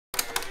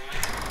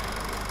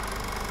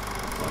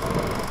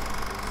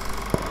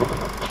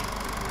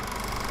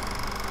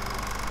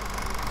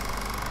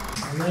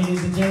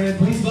Ladies and gentlemen,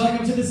 please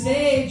welcome to the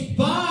stage,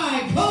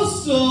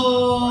 Bicoastal!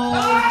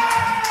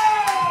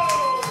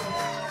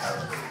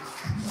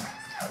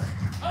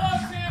 Hello,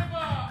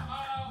 Tampa!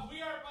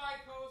 We are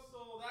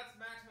Bicoastal. That's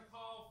Max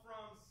McCall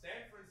from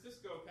San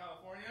Francisco,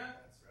 California.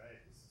 That's right.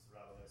 This is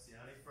Rob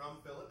Alessiani from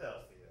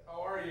Philadelphia.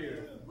 How are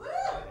you? Woo!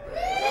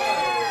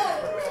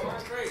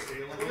 Good. Great.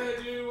 We're going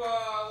to do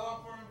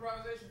long-form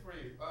improvisation for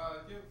you.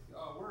 Give a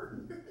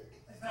word.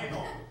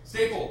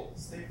 Staple.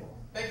 Staple.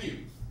 Thank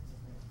you.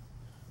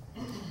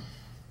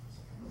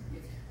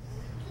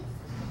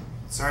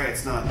 Sorry,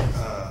 it's not.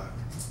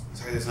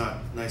 Sorry, there's not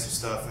nicer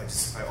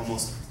stuff. I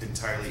almost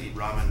entirely eat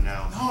ramen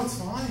now. No, it's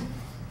fine.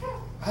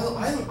 I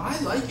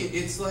like it.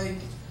 It's like,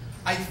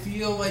 I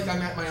feel like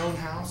I'm at my own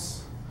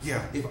house.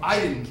 Yeah. If I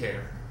didn't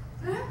care.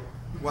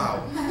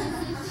 Wow.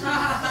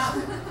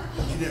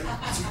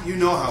 You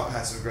know how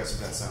passive aggressive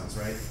that sounds,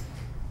 right?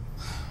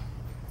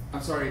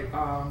 I'm sorry.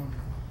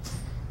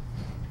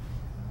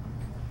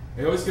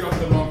 I always get off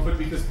the wrong foot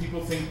because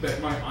people think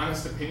that my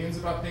honest opinions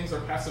about things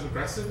are passive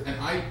aggressive, and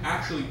I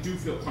actually do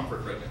feel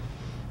comfort right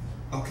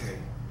now. Okay.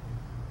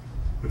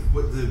 But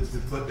what the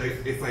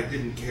if I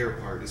didn't care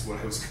part is what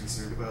I was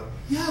concerned about.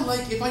 Yeah,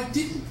 like if I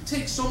didn't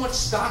take so much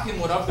stock in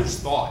what others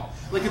thought,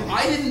 like if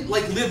I didn't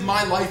live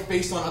my life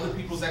based on other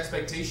people's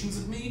expectations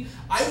of me,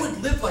 I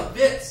would live like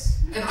this,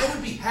 and I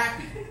would be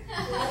happy.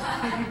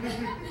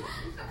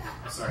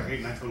 Sorry,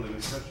 Hayden, I totally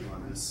misjudged you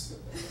on this.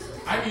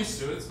 I'm used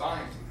to it. It's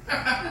fine.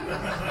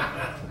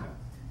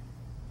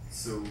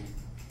 So,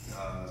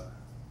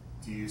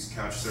 do you use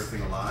couch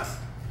surfing a lot?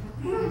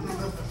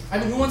 I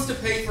mean, who wants to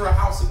pay for a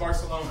house in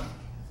Barcelona?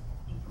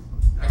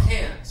 I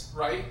can't,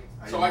 right?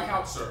 So I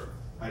couch surf.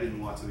 I didn't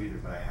want to either,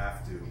 but I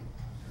have to,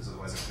 because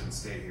otherwise I couldn't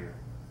stay here.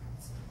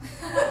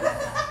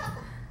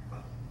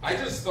 I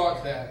just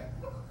thought that.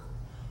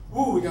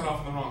 Ooh, we got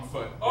off on the wrong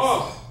foot.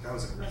 Oh! That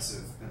was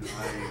aggressive, and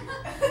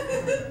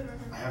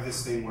I have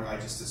this thing where I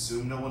just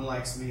assume no one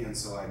likes me, and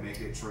so I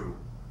make it true.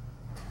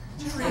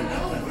 Jerry,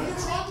 no, what are you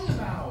talking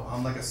about?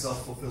 I'm like a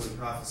self-fulfilling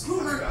prophecy. Who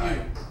hurt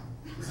you?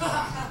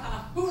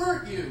 Who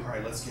hurt you? All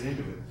right, let's get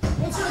into it.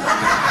 What's your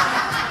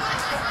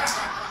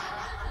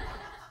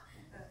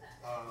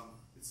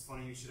It's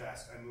funny you should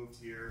ask. I moved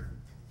here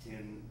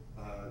in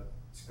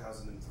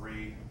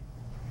 2003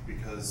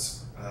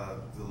 because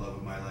the love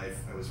of my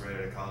life. I was right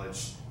out of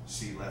college.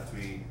 She left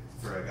me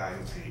for a guy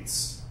who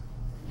paints.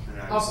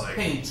 And I was a like,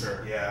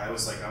 painter. Yeah, I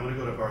was like, I'm going to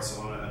go to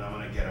Barcelona and I'm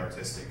going to get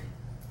artistic.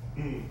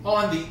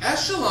 On the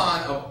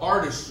echelon of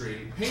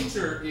artistry,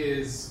 painter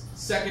is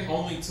second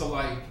only to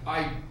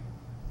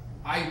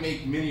I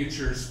make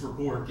miniatures for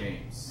board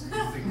games.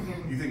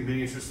 You think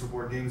miniatures for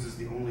board games is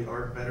the only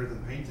art better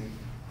than painting?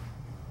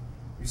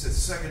 You said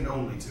second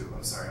only to.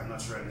 I'm sorry, I'm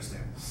not sure I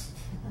understand.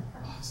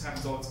 Oh, this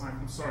happens all the time.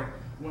 I'm sorry.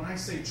 When I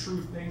say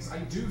true things, I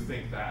do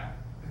think that.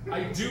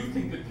 I do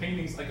think that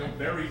painting's like a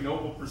very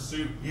noble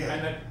pursuit, yeah.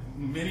 And that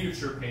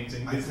miniature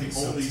painting I is the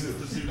think only so too.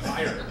 pursuit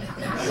higher.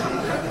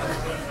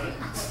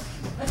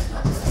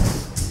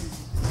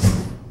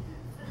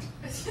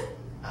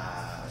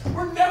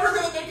 We're never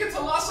gonna make it to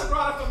La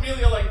Sagrada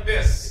Familia like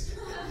this.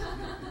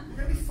 You're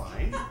gonna be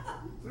fine.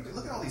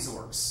 Look at all these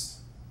orcs.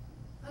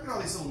 Look at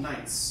all these little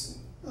knights.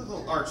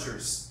 Little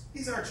archers.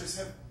 These archers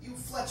you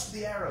fletched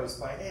the arrows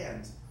by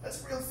hand.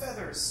 That's real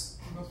feathers.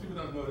 Most people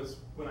don't notice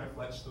when I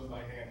fletch them by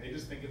hand. They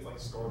just think it's like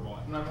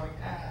store-bought. And I'm like,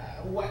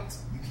 what?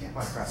 You can't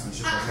buy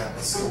craftsmanship like that at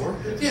the store.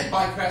 You can't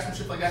buy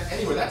craftsmanship like that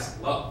anywhere. That's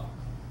love.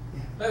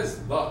 Yeah. That is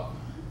love.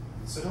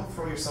 So don't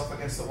throw yourself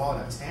against the wall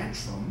in a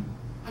tantrum.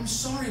 I'm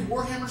sorry,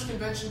 Warhammer's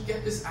convention,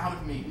 get this out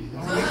of me.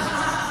 Right?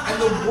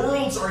 And the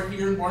Worlds are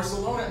here in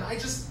Barcelona, and I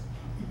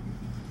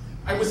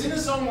was in a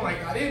zone when I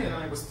got in, and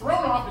I was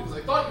thrown off because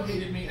I thought you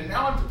hated me, and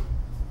now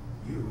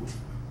You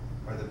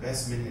are the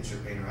best miniature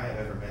painter I have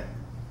ever met.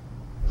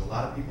 There's a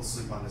lot of people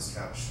sleep on this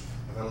couch.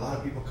 I've had a lot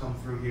of people come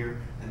through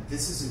here, and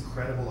this is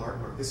incredible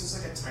artwork. This is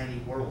like a tiny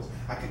world.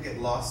 I could get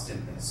lost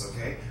in this,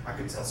 okay? I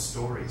could tell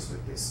stories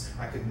with this.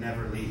 I could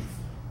never leave.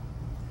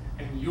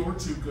 And you're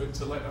too good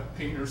to let a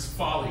painter's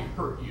folly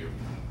hurt you.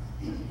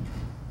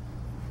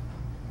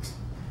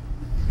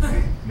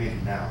 Maybe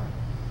now.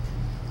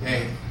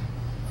 Hey,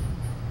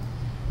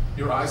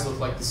 your eyes look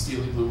like the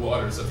steely blue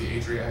waters of the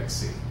Adriatic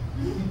Sea.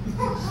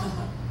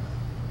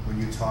 When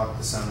you talk,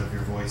 the sound of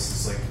your voice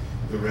is like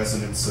the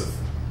resonance of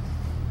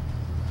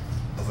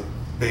a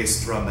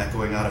bass drum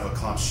echoing out of a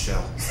conch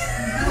shell.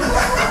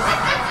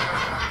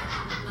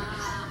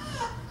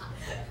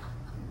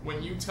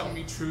 When you tell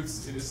me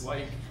truths, it is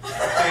like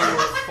they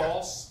were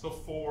false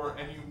before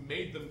and you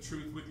made them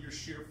truth with your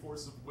sheer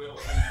force of will.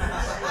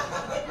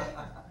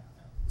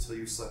 Until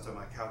you slept on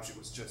my couch, it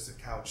was just a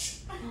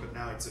couch, but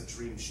now it's a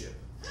dream ship.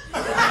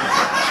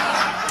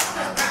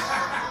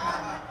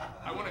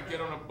 I want to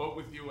get on a boat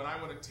with you and I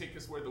want to take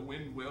us where the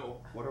wind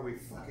will. What are we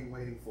fucking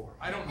waiting for?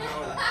 I don't know.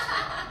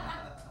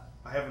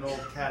 I have an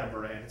old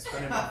catamaran. It's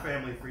been in my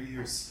family for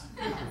years.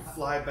 We can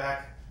fly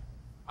back.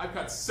 I've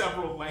got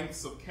several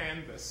lengths of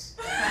canvas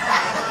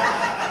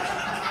that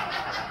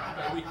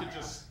we could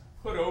just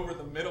put over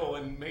the middle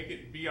and make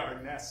it be our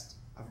nest.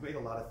 I've made a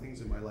lot of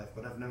things in my life,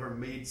 but I've never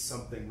made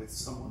something with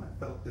someone I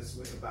felt this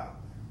way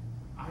about.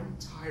 I'm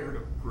tired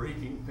of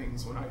breaking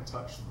things when I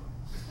touch them.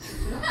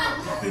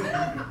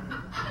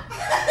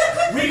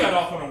 We got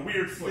off on a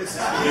weird foot.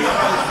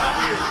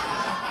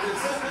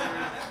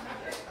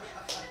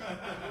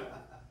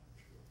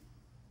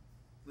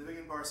 Living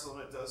in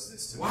Barcelona does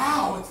this to me.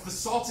 Wow, it's the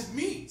salted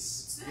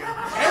meats.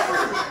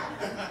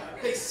 Everywhere.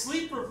 They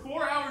sleep for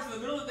 4 hours in the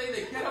middle of the day.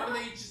 They get up and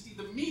they just eat.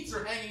 The meats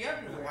are hanging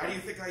everywhere. Why do you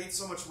think I eat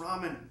so much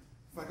ramen?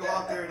 If I go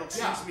out there, it'll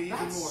change me even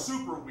more. That's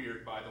super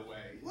weird, by the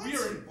way. What? We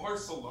are in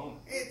Barcelona.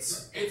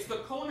 It's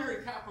the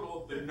culinary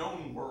capital of the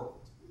known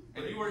world.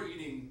 And you are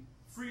eating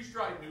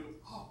freeze-dried noodles.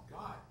 Oh,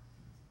 God.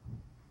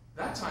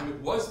 That time it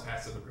was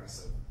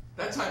passive-aggressive.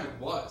 That time it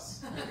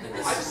was.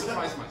 I just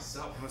surprised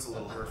myself. It was a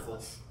little hurtful.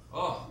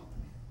 Oh.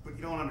 But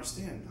you don't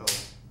understand, though.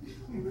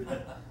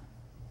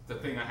 The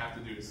thing I have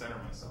to do to center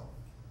myself.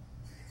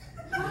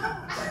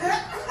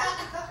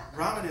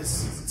 Ramen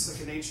it's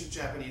like an ancient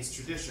Japanese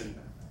tradition.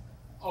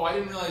 Oh, I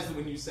didn't realize that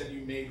when you said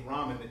you made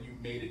ramen that you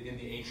made it in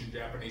the ancient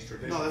Japanese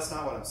tradition. No, that's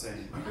not what I'm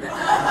saying.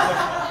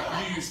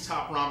 You use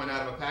top ramen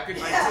out of a package?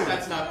 I do.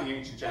 That's not the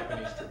ancient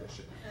Japanese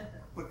tradition.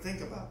 But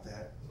think about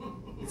that.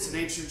 It's an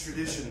ancient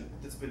tradition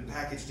that's been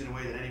packaged in a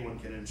way that anyone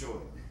can enjoy.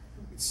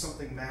 It's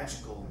something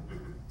magical.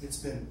 It's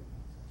been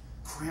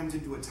crammed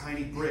into a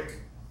tiny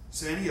brick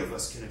so any of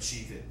us can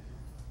achieve it.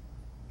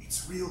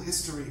 It's real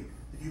history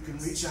that you can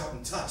reach out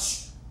and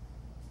touch.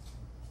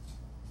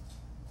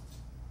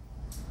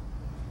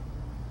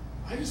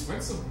 I just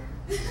went somewhere.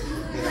 Yeah,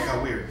 that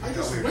got weird. I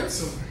just went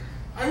somewhere.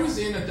 I was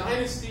in a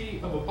dynasty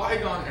of a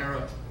bygone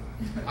era.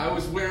 I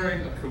was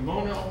wearing a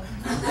kimono.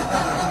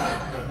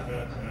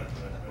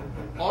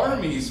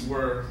 Armies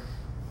were...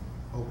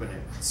 Open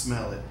it.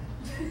 Smell it.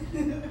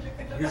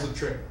 Here's a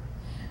trick.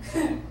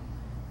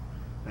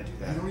 I do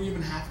You that. don't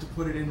even have to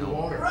put it in the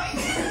water. Right.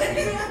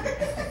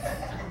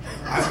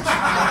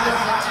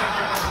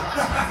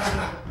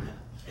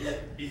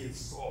 It is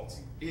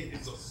salty. It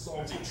is a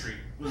salty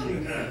treat.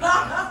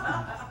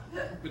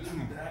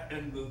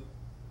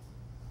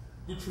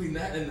 Between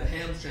that and the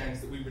ham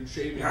shanks that we've been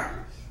shaving.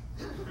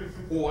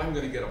 Oh, I'm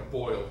gonna get a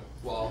boil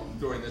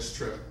during this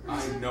trip.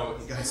 I know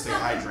it. You gotta stay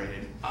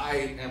hydrated.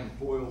 I am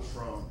boil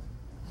prone.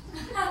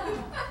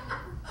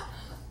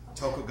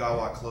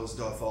 Tokugawa closed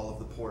off all of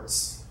the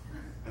ports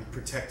and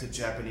protected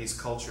Japanese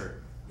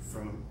culture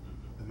from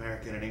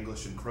American and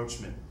English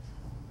encroachment.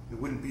 It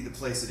wouldn't be the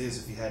place it is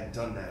if he hadn't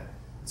done that.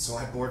 So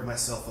I bored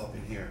myself up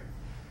in here.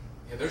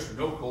 Yeah, there's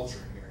no culture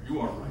in here. You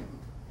are right.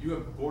 You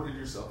have boarded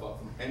yourself up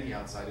from any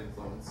outside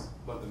influence,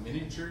 but the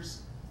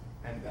miniatures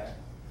and that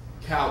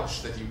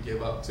couch that you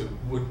give up to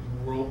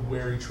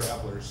world-weary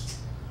travelers.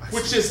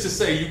 Which is to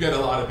say, you get a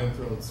lot of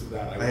influence through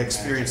that. I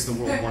experience the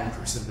world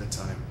 1% at a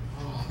time.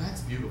 Oh,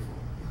 that's beautiful.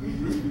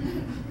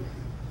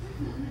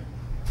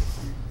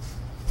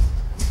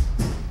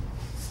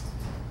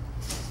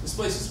 This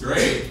place is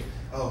great.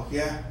 Oh,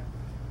 yeah?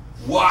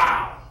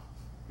 Wow.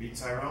 Meet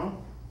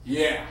Tyrone?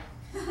 Yeah.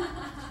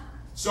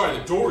 Sorry,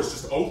 the door is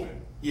just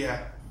open.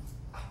 Yeah.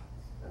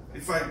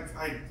 If I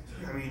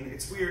mean,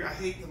 it's weird. I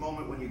hate the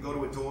moment when you go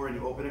to a door and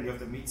you open it and you have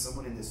to meet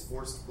someone in this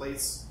forced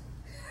place.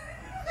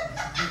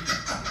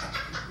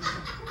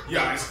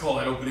 Yeah, I just call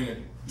that opening a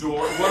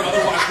door. What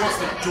otherwise? What's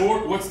the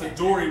door? What's the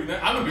door even?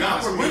 I'm gonna be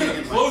honest. We're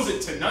gonna close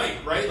it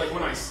tonight, right? Like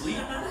when I sleep.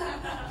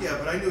 Yeah,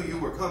 but I knew you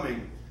were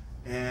coming,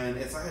 and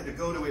if I had to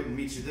go to it and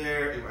meet you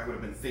there, I would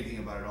have been thinking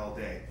about it all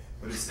day.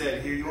 But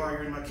instead, here you are.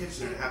 You're in my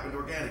kitchen. It happened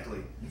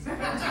organically.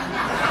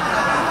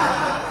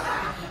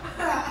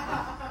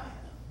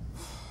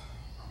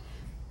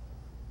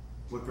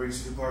 What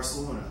brings you to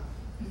Barcelona?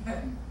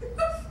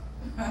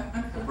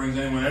 What brings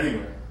anyone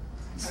anywhere?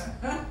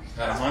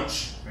 Got a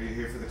hunch? Are you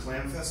here for the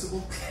clam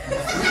festival? No.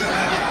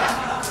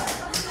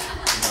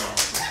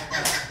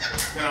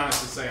 I can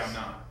honestly say I'm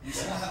not.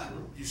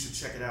 You should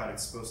check it out.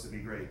 It's supposed to be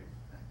great.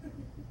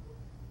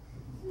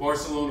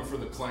 Barcelona for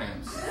the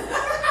clams.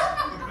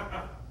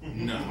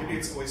 No. Maybe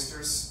it's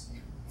oysters.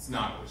 It's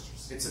not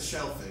oysters. It's a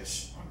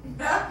shellfish.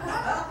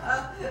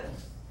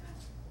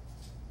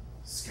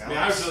 Scallops. I mean,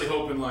 I was really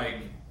hoping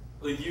like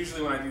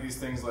usually when I do these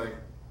things, like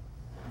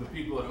the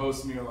people that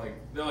host me are like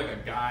they're like a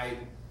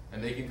guide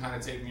and they can kind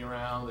of take me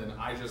around, and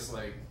I just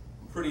like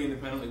I'm pretty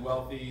independently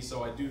wealthy,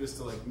 so I do this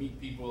to like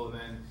meet people and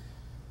then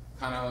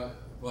kind of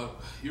well,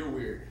 you're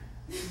weird.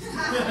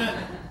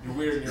 You're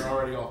weird and you're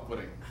already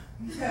off-putting.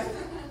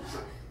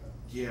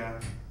 Yeah.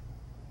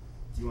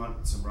 Do you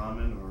want some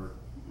ramen or?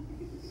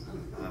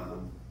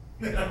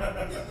 Do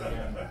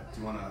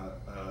you want a?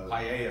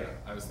 Paella.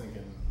 I was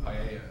thinking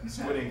paella.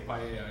 Squidding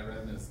paella. I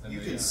read this. You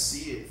can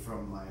see it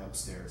from my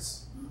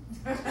upstairs.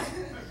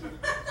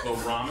 Oh,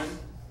 ramen?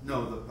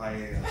 No, the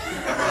paella.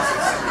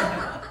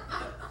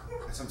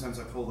 Sometimes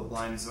I pull the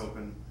blinds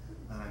open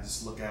and I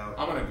just look out.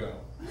 I'm gonna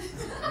go.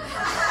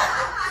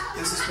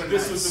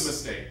 This was a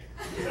mistake.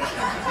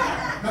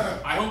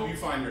 I hope you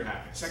find your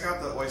happiness. Check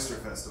out the Oyster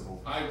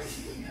Festival.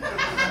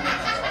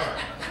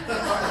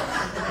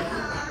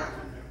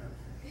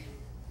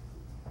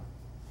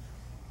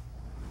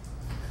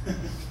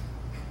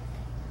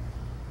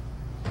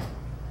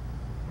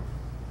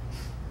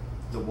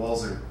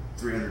 walls are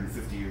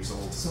 350 years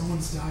old.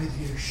 Someone's died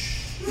here.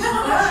 Shh.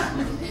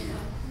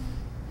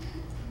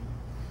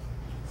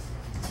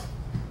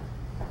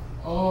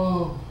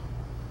 Oh.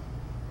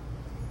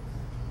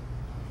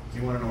 Do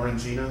you want an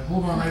Orangina?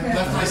 Hold on, I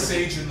left my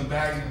sage in the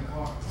bag in the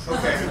car.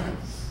 Okay.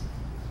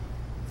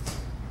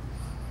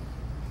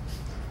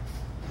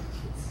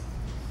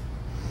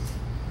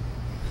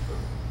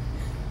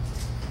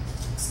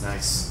 It's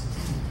nice.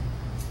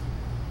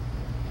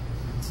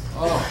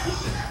 Oh.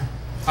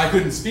 I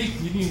couldn't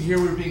speak. You didn't hear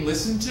we were being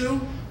listened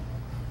to?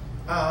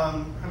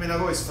 I mean,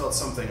 I've always felt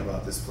something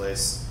about this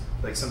place.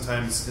 Like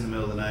sometimes in the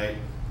middle of the night,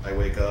 I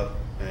wake up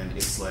and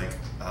it's like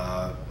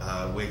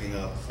waking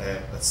up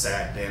at a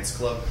sad dance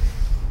club.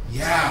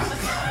 Yeah.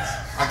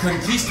 A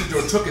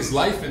conquistador took his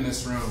life in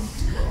this room.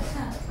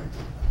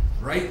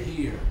 Right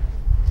here.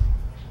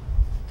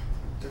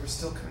 There were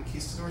still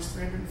conquistadors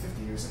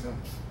 350 years ago.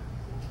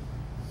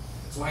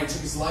 That's why he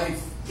took his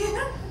life.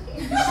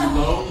 He's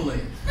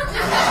lonely.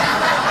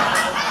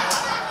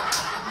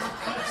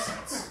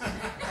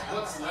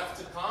 What's left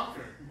to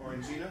conquer?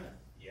 Orangina?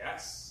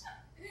 Yes.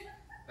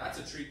 That's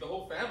a treat the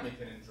whole family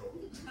can enjoy.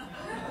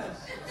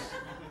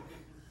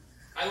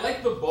 I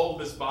like the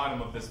bulbous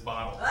bottom of this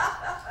bottle.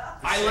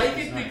 I like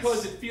it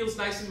because it feels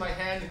nice in my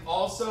hand, and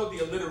also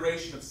the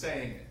alliteration of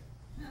saying it.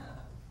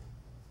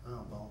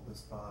 Oh,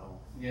 bulbous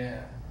bottle.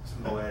 Yeah. It's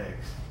poetic.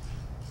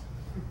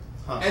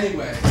 Huh.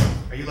 Anyway.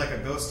 Are you like a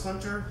ghost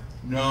hunter?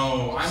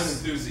 No, I'm an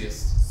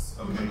enthusiast.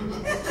 Okay.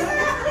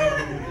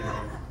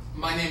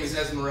 My name is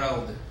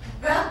Esmeralda.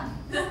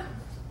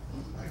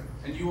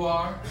 And you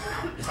are?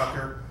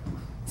 Tucker.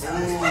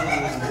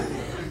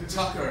 Ooh,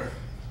 Tucker.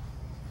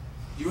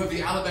 You have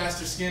the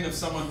alabaster skin of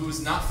someone who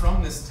is not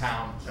from this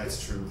town.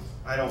 That's true.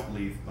 I don't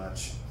leave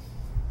much.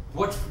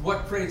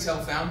 What pray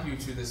tell found you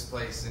to this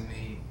place in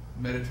the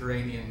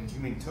Mediterranean? You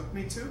mean took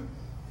me to?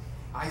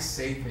 I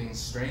say things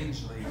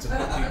strangely to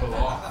put people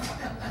off.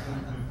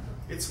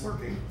 It's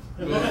working.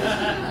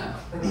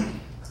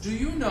 Do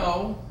you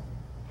know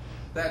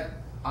that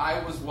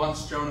I was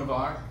once Joan of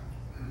Arc?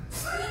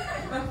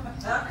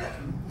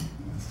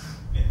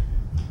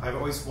 I've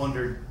always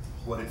wondered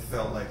what it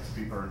felt like to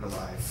be burned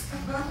alive.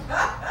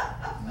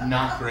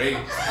 Not great.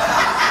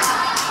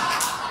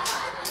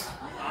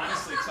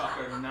 Honestly,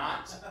 Tucker,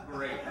 not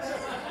great.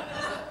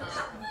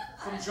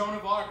 From Joan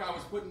of Arc, I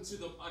was put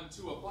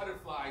into a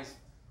butterfly's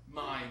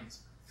mind.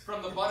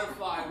 From the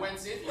butterfly,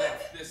 whence it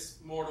left this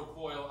mortal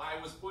coil, I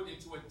was put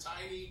into a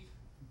tiny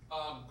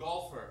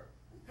golfer.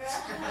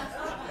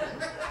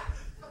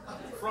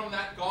 From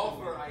that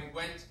golfer, I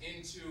went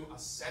into a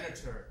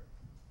senator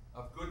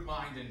of good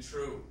mind and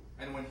true.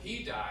 And when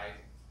he died...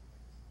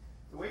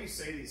 The way you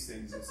say these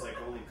things, it's like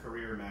only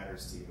career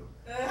matters to you.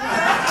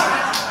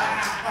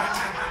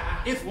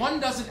 If one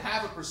doesn't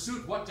have a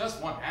pursuit, what does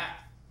one have?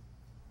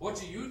 What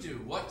do you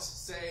do? What,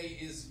 say,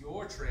 is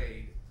your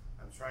trade?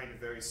 I'm trying to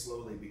very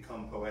slowly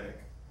become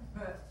poetic.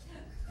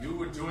 You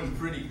were doing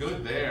pretty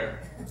good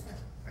there.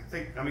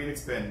 I mean,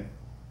 it's been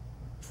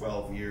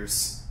 12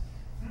 years.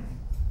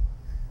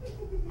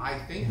 I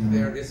think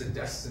there is a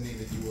destiny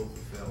that you will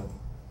fulfill.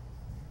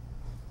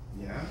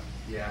 Yeah?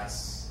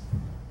 Yes.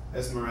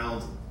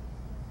 Esmeralda,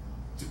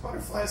 do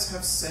butterflies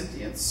have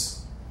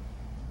sentience?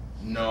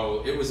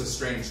 No, it was a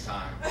strange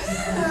time.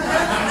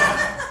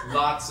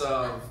 Lots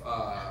of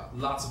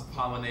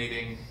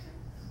pollinating,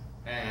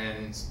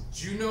 and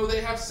do you know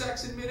they have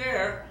sex in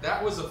midair?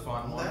 That was a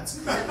fun one. That's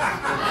good.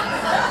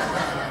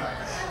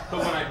 But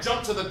when I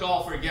jumped to the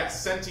golfer,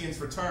 yes, sentience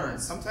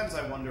returns. Sometimes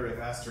I wonder if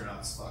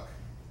astronauts fuck.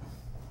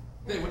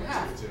 They would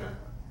have to.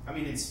 I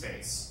mean, in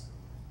space.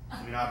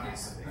 I mean,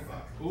 obviously they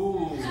fuck.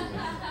 Ooh.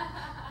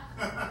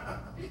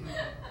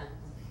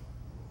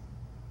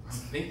 I'm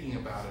thinking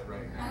about it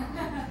right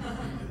now.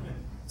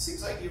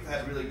 Seems like you've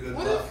had really good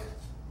What luck. if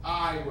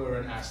I were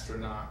an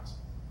astronaut?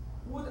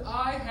 Would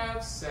I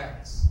have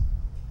sex?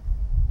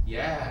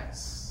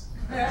 Yes.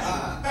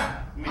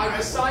 I've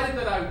decided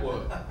that I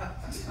would.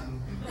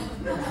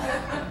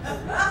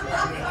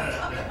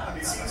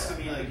 It seems to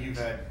me like you've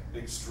had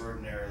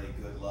extraordinarily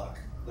good luck.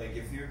 Like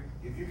if you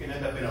can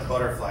end up in a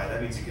butterfly,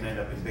 that means you can end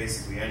up in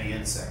basically any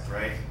insect,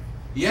 right?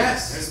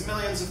 Yes. There's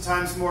millions of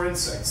times more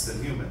insects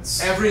than humans.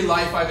 Every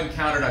life I've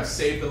encountered, I've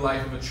saved the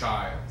life of a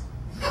child.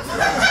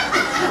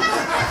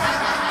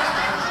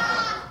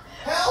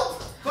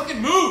 Help!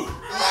 Fucking move!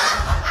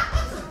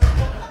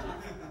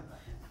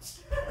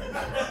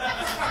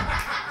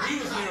 He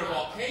was near a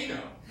volcano.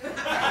 I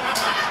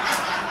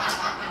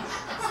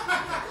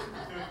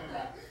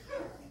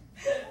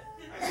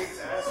hate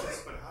to ask this,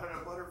 but how did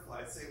a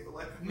butterfly save the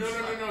life of a No,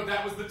 child? no,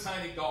 that was the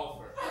tiny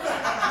golfer.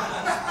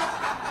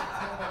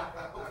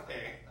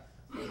 Okay.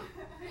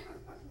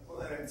 Well,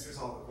 that answers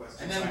all the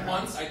questions. And then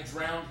once I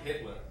drowned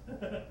Hitler.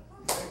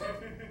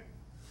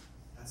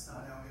 That's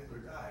not how Hitler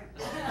died.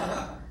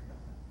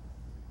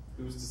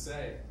 Who's to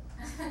say?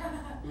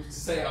 Who's to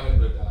say how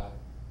Hitler died?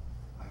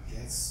 I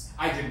guess.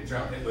 I didn't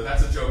drown Hitler.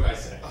 That's a joke I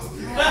say.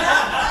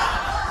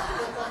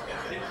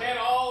 It can't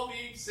all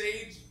be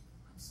sage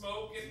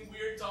smoke and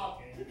weird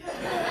talking.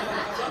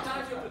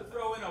 Sometimes you have to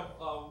throw in a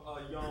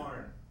yawn.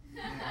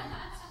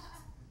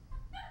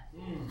 Do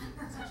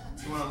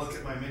you want to look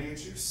at my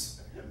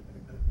miniatures?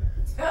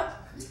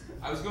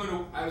 I was going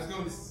to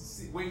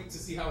wait to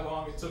see how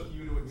long it took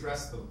you to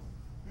address them.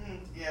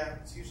 Yeah,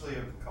 it's usually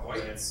a couple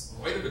minutes.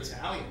 Quite a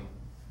battalion.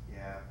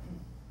 Yeah.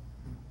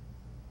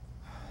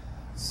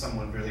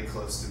 Someone really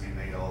close to me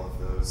made all of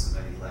those, and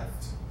then he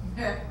left.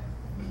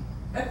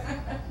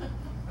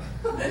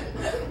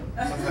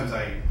 Sometimes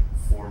I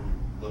form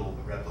little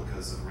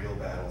replicas of real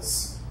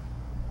battles.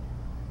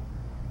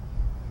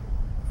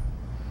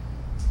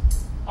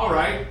 All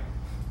right.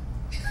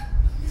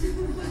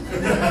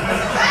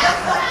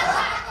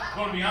 I'm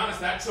going to be honest,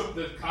 that took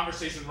the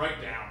conversation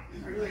right down.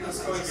 Everything was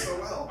going so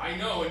well. I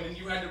know, and then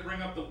you had to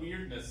bring up the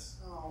weirdness.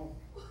 No.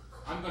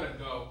 I'm going to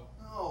go.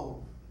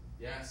 No.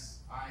 Yes,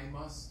 I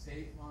must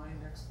take my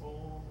next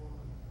bowl.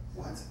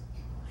 What?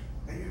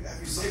 Have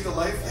you saved a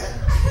life yet?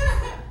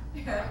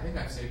 I think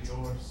I've saved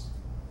yours.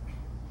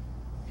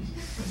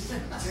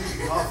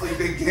 Taking an awfully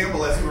big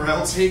gamble,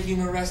 Esmeralda.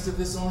 Taking the rest of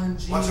this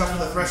orange. Watch out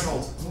for the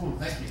threshold. Ooh,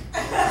 thank you.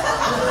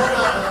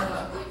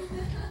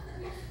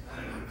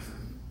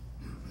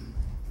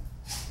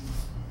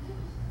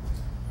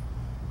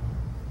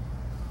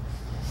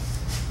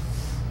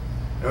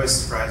 It always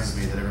surprises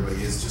me that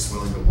everybody is just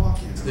willing to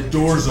walk into The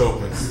door's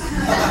open.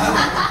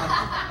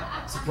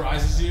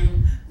 Surprises you?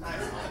 I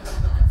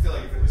feel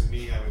like if it was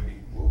me, I would be,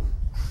 whoa.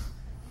 I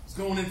was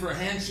going in for a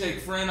handshake,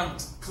 friend. I'm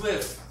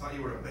Cliff. I thought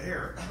you were a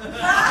bear.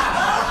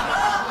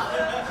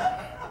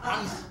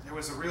 There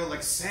was a real,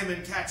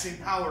 salmon catching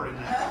power in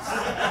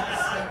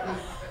that.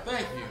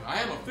 Thank you. I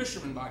am a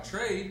fisherman by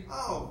trade.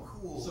 Oh,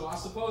 cool. So I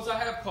suppose I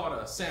have caught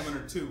a salmon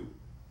or 2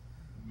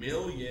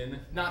 million.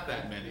 Not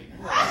that many.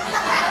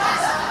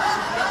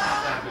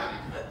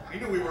 I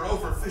knew we were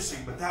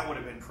overfishing, but that would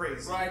have been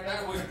crazy. Right,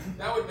 that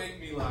would make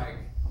me like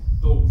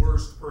the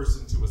worst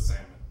person to a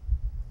salmon.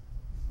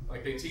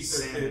 Like they teach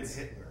their Salmon kids.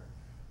 Hitler.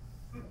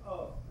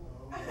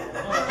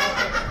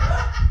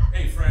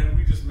 Hey friend,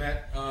 we just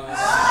met. Probably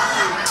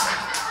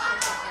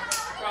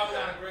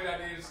not a great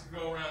idea just to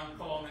go around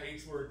calling the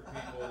H-word to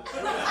people.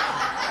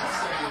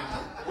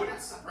 Would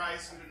it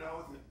surprise you to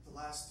know that the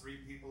last 3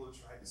 people who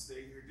tried to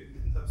stay here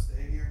didn't end up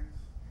staying here?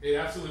 It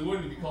absolutely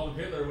wouldn't if you called him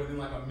Hitler within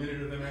like a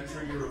minute of them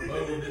entering your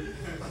abode.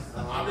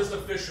 I'm just a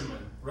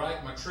fisherman,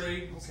 right? My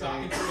trade,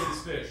 stock and trade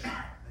is fish.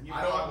 And you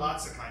I caught don't-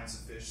 lots of kinds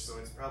of fish, so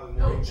it's probably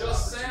more. No, equal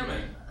just opportunity.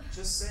 salmon.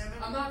 Just salmon?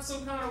 I'm not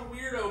some kind of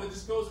weirdo that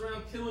just goes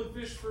around killing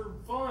fish for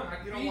fun.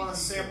 You don't want to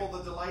sample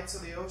the delights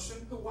of the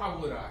ocean? Why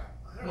would I?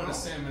 don't When know. a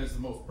salmon is the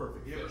most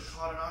perfect You ever fish.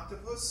 caught an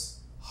octopus?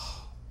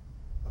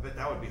 I bet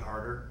that would be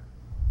harder.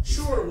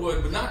 Sure it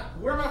would, but not.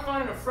 Where am I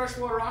finding a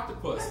freshwater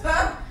octopus?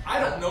 I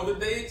don't know that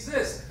they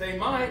exist. They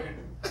might,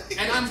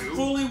 and I'm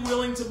fully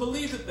willing to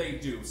believe that they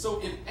do.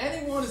 So if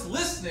anyone is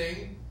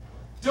listening,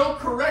 don't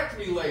correct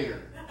me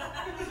later.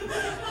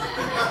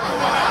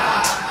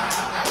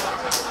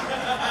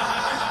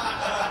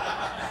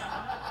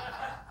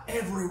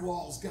 Every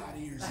wall's got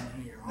ears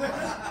in here. All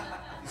right?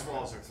 These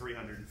walls are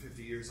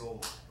 350 years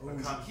old.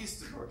 A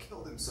conquistador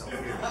killed himself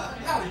here.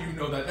 How do you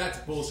know that? That's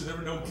bullshit. There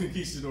were no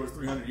conquistadors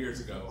 300 years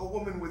A ago.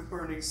 woman with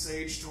burning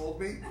sage told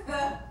me.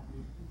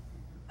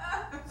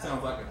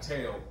 Sounds like a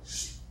tale.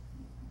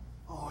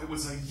 Oh, it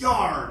was a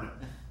yarn.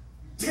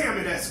 Damn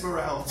it,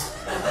 Esmeralda.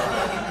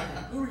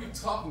 Who are you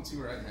talking to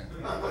right now?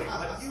 Oh my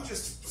God, you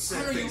just I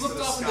said know you things to looked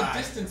the off in the sky.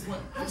 distance.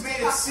 Went, You made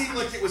it seem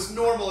like it was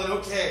normal and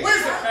okay.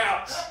 where's the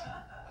couch?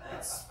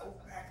 It's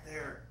back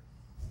there.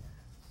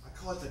 I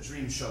call it the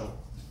dream shuttle.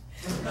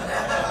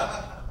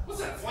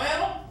 What's that,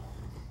 flannel?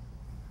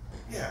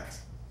 Yeah,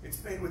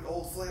 it's made with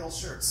old flannel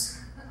shirts.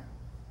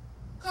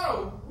 What kind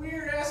of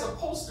weird-ass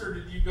upholster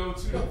did you go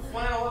to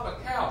flannel up a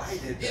couch? I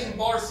did that. In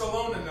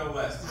Barcelona, no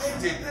less. I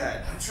did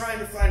that. I'm trying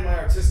to find my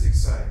artistic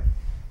side.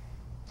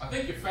 I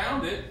think you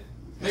found it.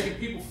 Making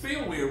people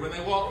feel weird when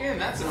they walk in.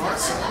 That's an art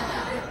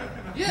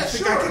form. Yeah, You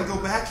think sure. I can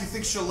go back? You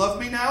think she'll love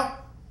me now?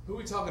 Who are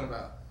we talking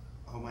about?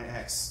 Oh, my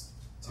ex,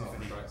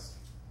 Tiffany. Oh, Christ.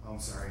 Oh, I'm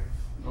sorry.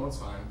 No, it's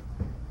fine.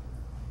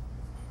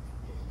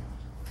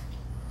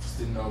 Just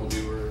didn't know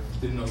we were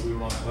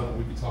on that level.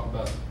 We could talk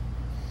about it.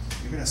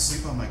 You're gonna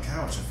sleep on my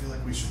couch. I feel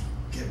like we should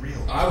get real.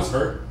 I was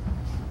hurt.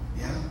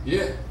 Yeah?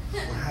 Yeah.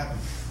 What happened?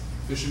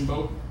 Fishing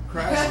boat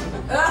crashed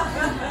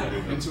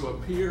into a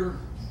pier.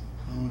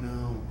 Oh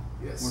no.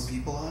 Yes. Were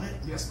people on it?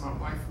 Yes, my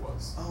wife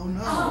was. Oh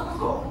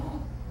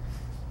no.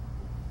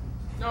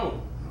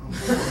 No.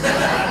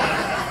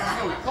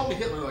 No, he called me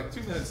Hitler like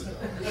 2 minutes ago.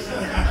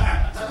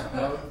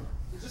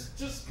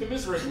 Just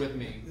commiserate with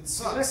me. It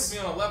sucks. Connect with me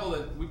on a level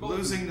that we both...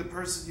 Losing the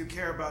person you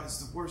care about is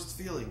the worst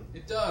feeling.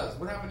 It does.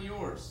 What happened to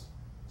yours?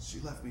 She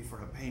left me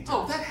for a painter.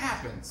 Oh, that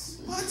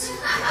happens. What?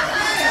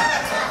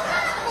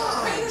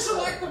 Yeah. Painters are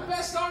like the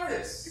best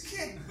artists.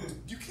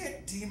 You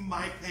can't deem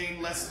my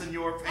pain less than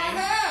your pain. I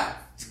have.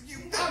 You,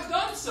 I've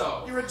done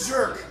so. You're a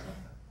jerk.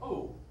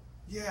 Oh,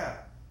 Yeah.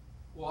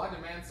 well, I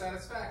demand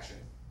satisfaction.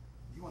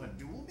 You want to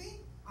duel me?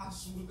 I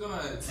was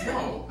gonna...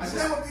 No. Is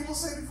that what people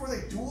say before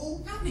they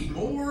duel? Not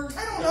anymore.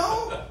 I don't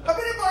know. I've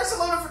been in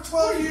Barcelona for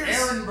 12 years.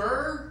 Aaron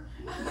Burr?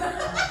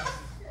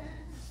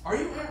 Are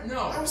you? No.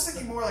 I was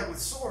thinking more like with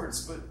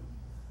swords, but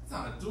It's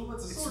not a duel.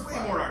 That's a it's sword way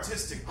fight. more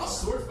artistic. I'll Though.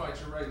 sword fight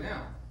you right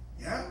now.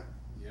 Yeah?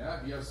 Yeah.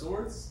 Do you have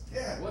swords?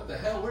 Yeah. What the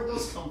hell? Where'd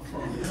those come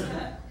from?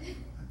 I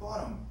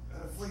bought them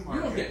at a flea You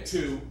market. don't get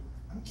two.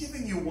 I'm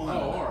giving you one. Oh,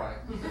 all right.